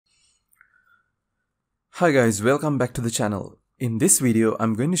Hi guys, welcome back to the channel. In this video,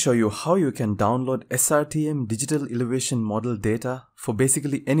 I'm going to show you how you can download SRTM digital elevation model data for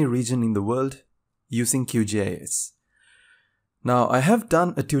basically any region in the world using QGIS. Now, I have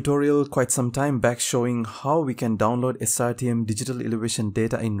done a tutorial quite some time back showing how we can download SRTM digital elevation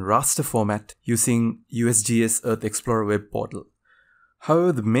data in raster format using USGS Earth Explorer web portal.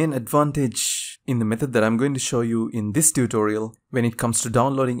 However, the main advantage in the method that I'm going to show you in this tutorial when it comes to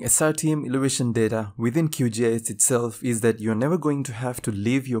downloading SRTM elevation data within QGIS itself is that you're never going to have to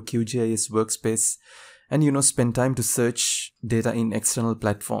leave your QGIS workspace and spend time to search data in external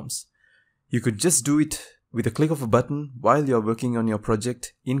platforms. You could just do it with a click of a button while you're working on your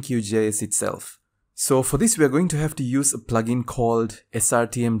project in QGIS itself. So for this, we are going to have to use a plugin called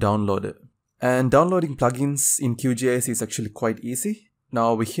SRTM Downloader. And downloading plugins in QGIS is actually quite easy.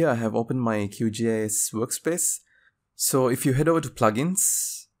 Now over here I have opened my QGIS workspace. So if you head over to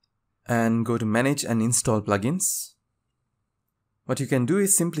plugins and go to manage and install plugins, what you can do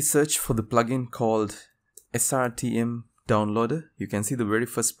is simply search for the plugin called SRTM Downloader. You can see the very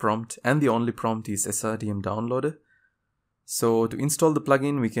first prompt and the only prompt is SRTM Downloader. So to install the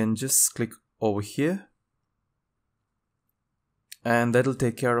plugin, we can just click over here and that'll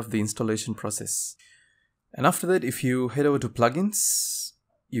take care of the installation process. And after that, if you head over to plugins,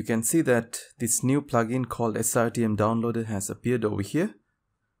 you can see that this new plugin called SRTM Downloader has appeared over here.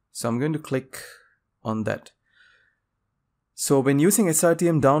 So I'm going to click on that. So when using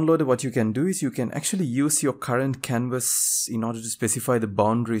SRTM Downloader, what you can do is you can actually use your current canvas in order to specify the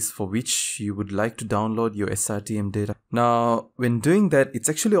boundaries for which you would like to download your SRTM data. Now, when doing that, it's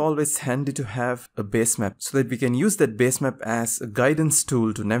actually always handy to have a base map so that we can use that base map as a guidance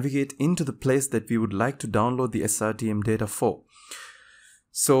tool to navigate into the place that we would like to download the SRTM data for.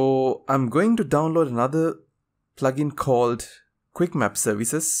 So I'm going to download another plugin called Quick Map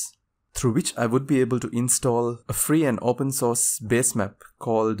Services, through which I would be able to install a free and open source base map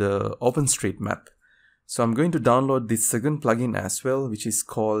called OpenStreetMap. So I'm going to download this second plugin as well, which is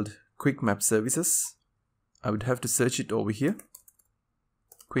called Quick Map Services. I would have to search it over here.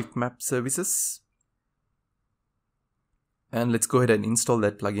 Quick Map Services. And let's go ahead and install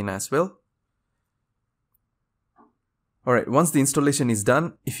that plugin as well. Alright, once the installation is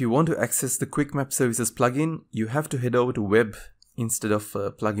done, if you want to access the Quick Map Services plugin, you have to head over to web instead of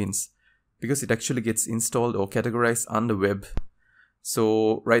plugins, because it actually gets installed or categorized under web.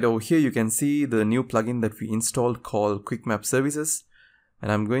 So right over here you can see the new plugin that we installed called Quick Map Services,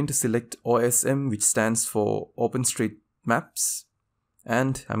 and I'm going to select OSM, which stands for OpenStreetMaps,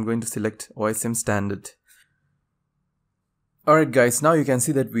 and I'm going to select OSM Standard. Alright guys, now you can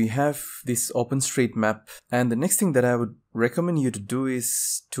see that we have this OpenStreetMap, and the next thing that I would recommend you to do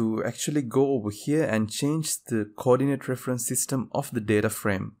is to actually go over here and change the coordinate reference system of the data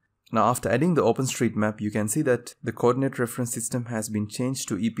frame. Now after adding the OpenStreetMap, you can see that the coordinate reference system has been changed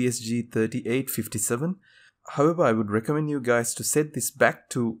to EPSG 3857. However, I would recommend you guys to set this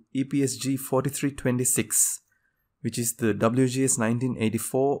back to EPSG 4326, which is the WGS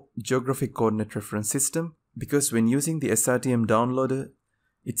 1984 Geographic Coordinate Reference System, because when using the SRTM Downloader,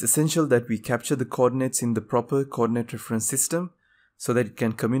 it's essential that we capture the coordinates in the proper coordinate reference system so that it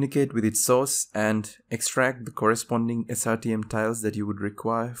can communicate with its source and extract the corresponding SRTM tiles that you would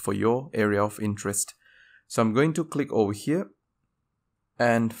require for your area of interest. So I'm going to click over here,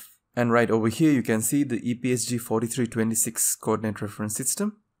 and right over here you can see the EPSG 4326 coordinate reference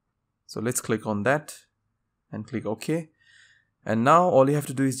system. So let's click on that and click OK. And now all you have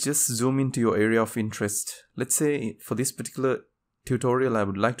to do is just zoom into your area of interest. Let's say for this particular tutorial I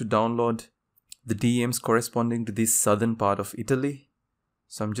would like to download the DEMs corresponding to this southern part of Italy.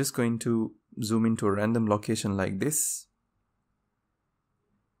 So I'm just going to zoom into a random location like this.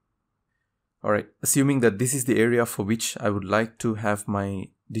 Alright, assuming that this is the area for which I would like to have my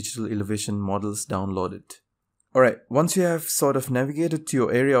digital elevation models downloaded. Alright, once you have sort of navigated to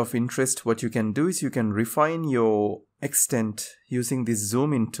your area of interest, what you can do is you can refine your extent using this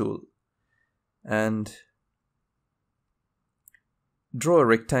zoom in tool and draw a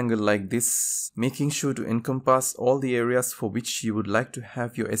rectangle like this, making sure to encompass all the areas for which you would like to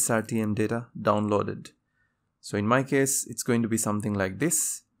have your SRTM data downloaded. So in my case, it's going to be something like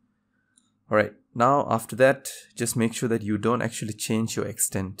this. Alright, now after that, just make sure that you don't actually change your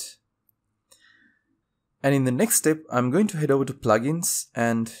extent. And in the next step, I'm going to head over to plugins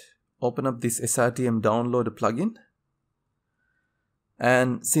and open up this SRTM Downloader plugin.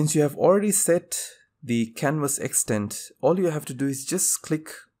 And since you have already set the canvas extent, all you have to do is just click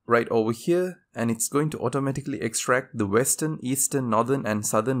right over here and it's going to automatically extract the western, eastern, northern and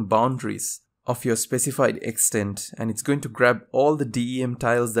southern boundaries of your specified extent, and it's going to grab all the DEM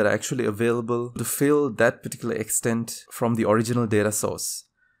tiles that are actually available to fill that particular extent from the original data source.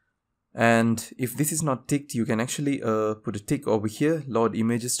 And if this is not ticked, you can actually put a tick over here, load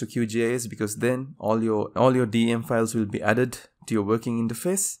images to QGIS, because then all your DEM files will be added to your working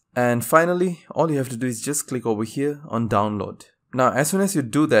interface. And finally, all you have to do is just click over here on download. Now, as soon as you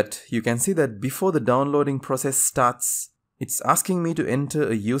do that, you can see that before the downloading process starts, it's asking me to enter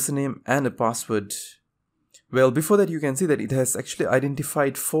a username and a password. Well, before that, you can see that it has actually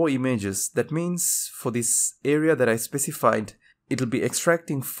identified 4 images. That means for this area that I specified, it'll be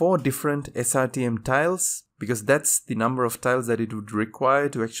extracting 4 different SRTM tiles, because that's the number of tiles that it would require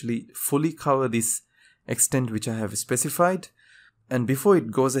to actually fully cover this extent which I have specified. And before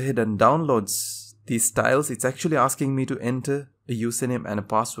it goes ahead and downloads these tiles, it's actually asking me to enter a username and a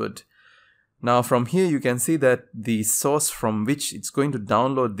password. Now from here you can see that the source from which it's going to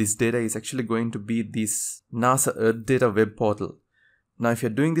download this data is actually going to be this NASA Earth Data web portal. Now if you're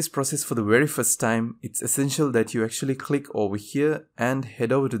doing this process for the very first time, it's essential that you actually click over here and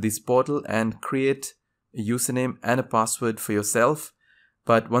head over to this portal and create a username and a password for yourself.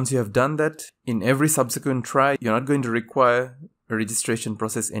 But once you have done that, in every subsequent try, you're not going to require a registration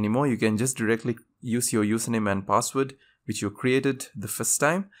process anymore. You can just directly use your username and password which you created the first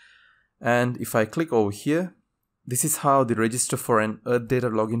time. And if I click over here, this is how the register for an Earth Data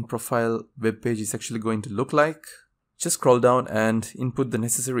login profile web page is actually going to look like. Just scroll down and input the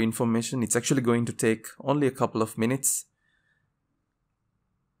necessary information. It's actually going to take only a couple of minutes.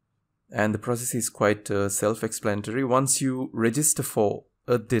 And the process is quite self-explanatory. Once you register for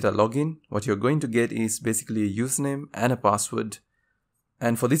Earth Data login, what you're going to get is basically a username and a password.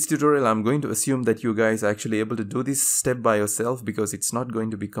 And for this tutorial, I'm going to assume that you guys are actually able to do this step by yourself, because it's not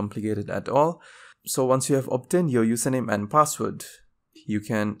going to be complicated at all. So once you have obtained your username and password, you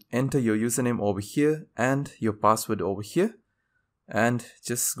can enter your username over here and your password over here, and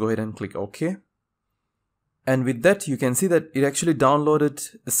just go ahead and click OK. And with that, you can see that it actually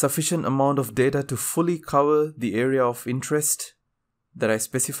downloaded a sufficient amount of data to fully cover the area of interest that I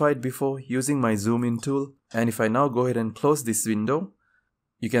specified before using my zoom in tool. And if I now go ahead and close this window,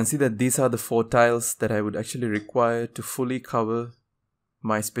 you can see that these are the 4 tiles that I would actually require to fully cover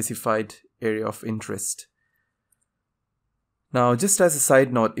my specified area of interest. Now, just as a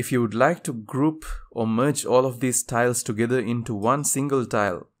side note, if you would like to group or merge all of these tiles together into one single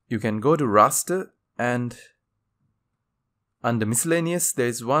tile, you can go to raster, and under miscellaneous, there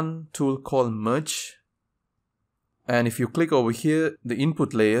is one tool called merge. And if you click over here, the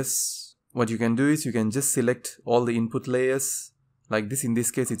input layers, what you can do is you can just select all the input layers. Like this, in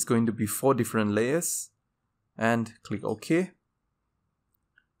this case, it's going to be 4 different layers, and click OK.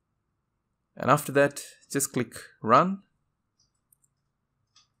 And after that, just click run.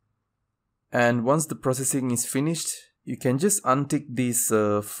 And once the processing is finished, you can just untick these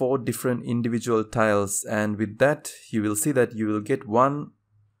 4 different individual tiles. And with that, you will see that you will get one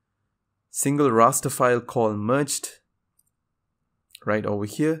single raster file called merged right over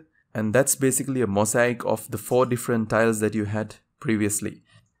here. And that's basically a mosaic of the 4 different tiles that you had previously.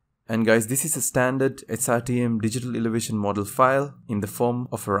 And guys, this is a standard SRTM digital elevation model file in the form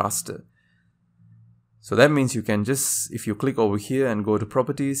of a raster. So that means you can just, if you click over here and go to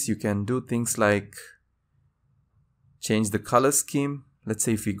properties, you can do things like change the color scheme. Let's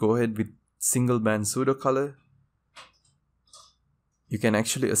say if we go ahead with single band pseudo color, you can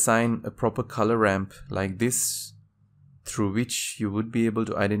actually assign a proper color ramp like this, through which you would be able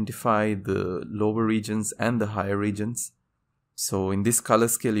to identify the lower regions and the higher regions. So in this color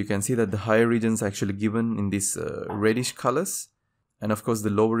scale, you can see that the higher regions are actually given in these reddish colors. And of course, the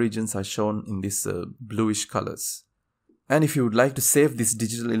lower regions are shown in these bluish colors. And if you would like to save this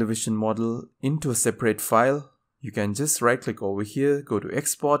digital elevation model into a separate file, you can just right click over here, go to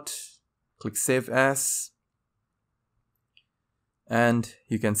export, click save as. And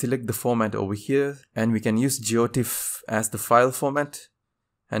you can select the format over here, and we can use GeoTIFF as the file format.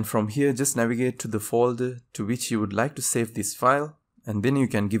 And from here, just navigate to the folder to which you would like to save this file. And then you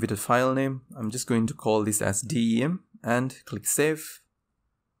can give it a file name. I'm just going to call this as DEM, and click save.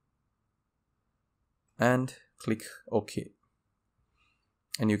 And click OK.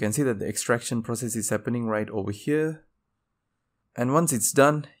 And you can see that the extraction process is happening right over here. And once it's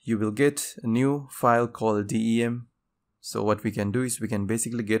done, you will get a new file called DEM. So what we can do is we can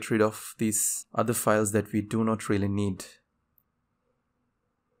basically get rid of these other files that we do not really need.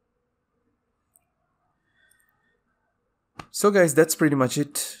 So guys, that's pretty much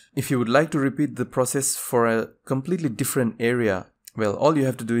it. If you would like to repeat the process for a completely different area, well, all you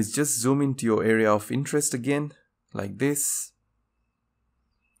have to do is just zoom into your area of interest again, like this.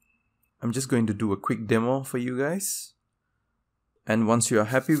 I'm just going to do a quick demo for you guys. And once you are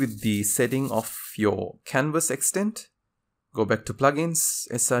happy with the setting of your canvas extent, go back to plugins,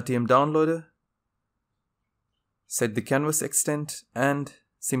 SRTM downloader, set the canvas extent, and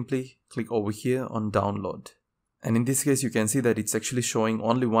simply click over here on download. And in this case, you can see that it's actually showing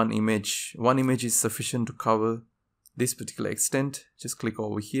only one image. One image is sufficient to cover this particular extent. Just click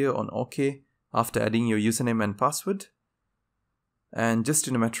over here on OK after adding your username and password. And just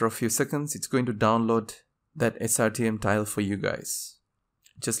in a matter of few seconds, it's going to download that SRTM tile for you guys.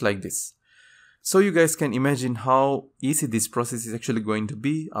 Just like this. So you guys can imagine how easy this process is actually going to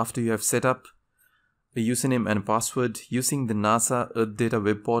be after you have set up a username and password using the NASA Earth Data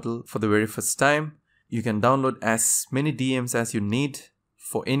web portal for the very first time. You can download as many DMs as you need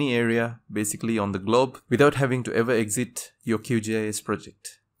for any area basically on the globe without having to ever exit your QGIS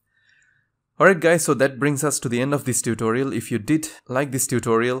project. Alright guys, so that brings us to the end of this tutorial. If you did like this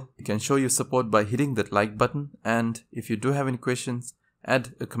tutorial, you can show your support by hitting that like button, and if you do have any questions,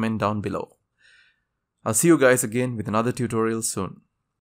 add a comment down below. I'll see you guys again with another tutorial soon.